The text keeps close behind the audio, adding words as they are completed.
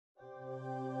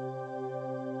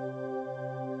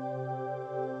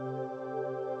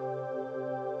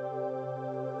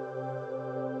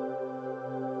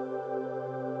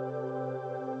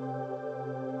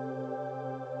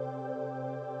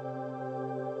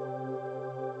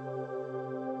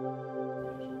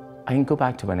I can go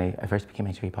back to when I first became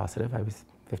HIV positive. I was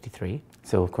 53.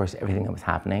 So of course, everything that was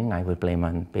happening, I would blame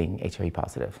on being HIV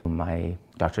positive. My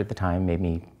doctor at the time made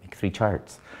me make 3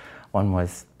 charts. One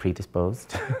was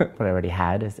predisposed, what I already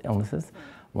had as illnesses.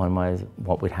 One was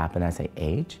what would happen as I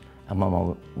age, and one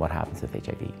was what happens with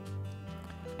HIV.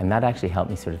 And that actually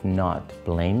helped me sort of not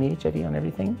blame the HIV on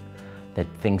everything, that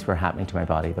things were happening to my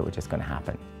body that were just going to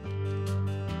happen.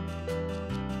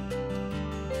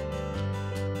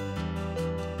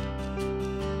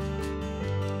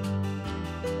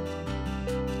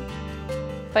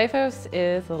 FIFOS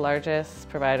is the largest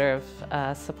provider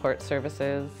of support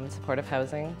services and supportive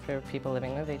housing for people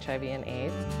living with HIV and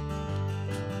AIDS.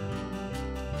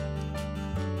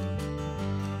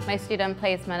 My student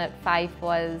placement at Fife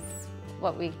was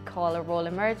what we call a role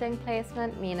emerging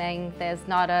placement, meaning there's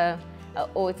not a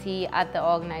OT at the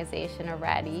organisation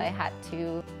already. I had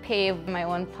to pave my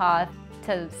own path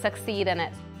to succeed in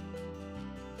it.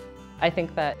 I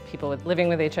think that people living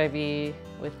with HIV,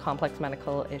 with complex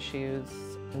medical issues,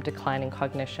 declining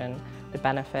cognition, would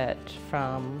benefit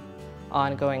from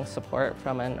ongoing support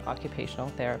from an occupational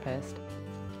therapist.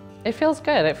 It feels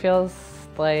good. It feels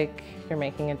like you're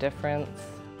making a difference.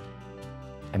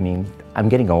 I mean, I'm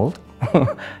getting old.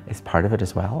 It's part of it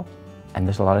as well. And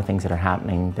there's a lot of things that are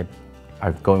happening that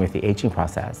are going with the aging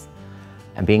process.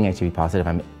 And being HIV positive,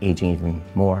 I'm aging even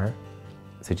more.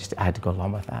 So just I had to go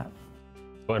along with that.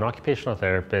 An occupational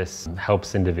therapist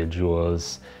helps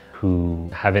individuals who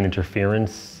have an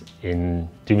interference in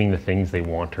doing the things they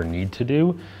want or need to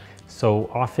do. So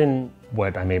often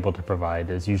what I'm able to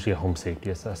provide is usually a home safety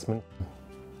assessment.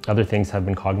 Other things have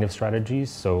been cognitive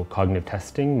strategies, so cognitive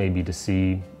testing, maybe to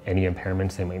see any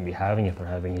impairments they might be having, if they're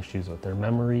having issues with their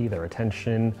memory, their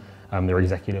attention, their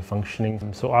executive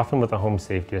functioning. So often with a home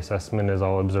safety assessment is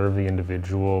I'll observe the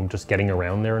individual just getting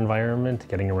around their environment,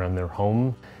 getting around their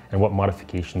home, and what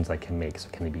modifications I can make. So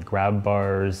can they be grab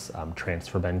bars,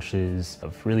 transfer benches,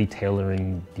 of really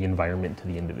tailoring the environment to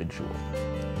the individual.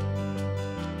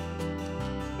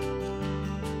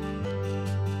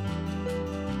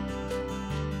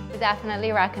 I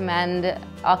definitely recommend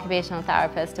occupational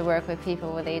therapists to work with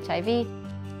people with HIV.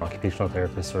 Occupational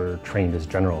therapists are trained as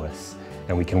generalists,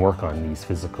 and we can work on these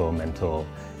physical, mental,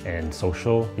 and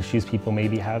social issues people may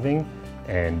be having.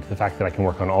 And the fact that I can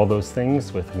work on all those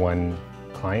things with one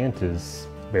client is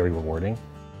very rewarding.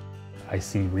 I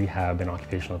see rehab and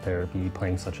occupational therapy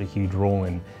playing such a huge role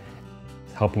in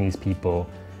helping these people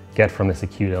get from this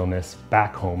acute illness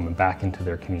back home and back into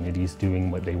their communities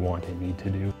doing what they want and need to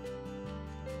do.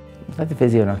 Without the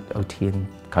physio and OT and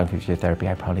cognitive therapy,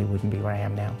 I probably wouldn't be where I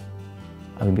am now.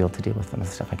 I wouldn't be able to deal with some of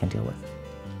the stuff I can deal with.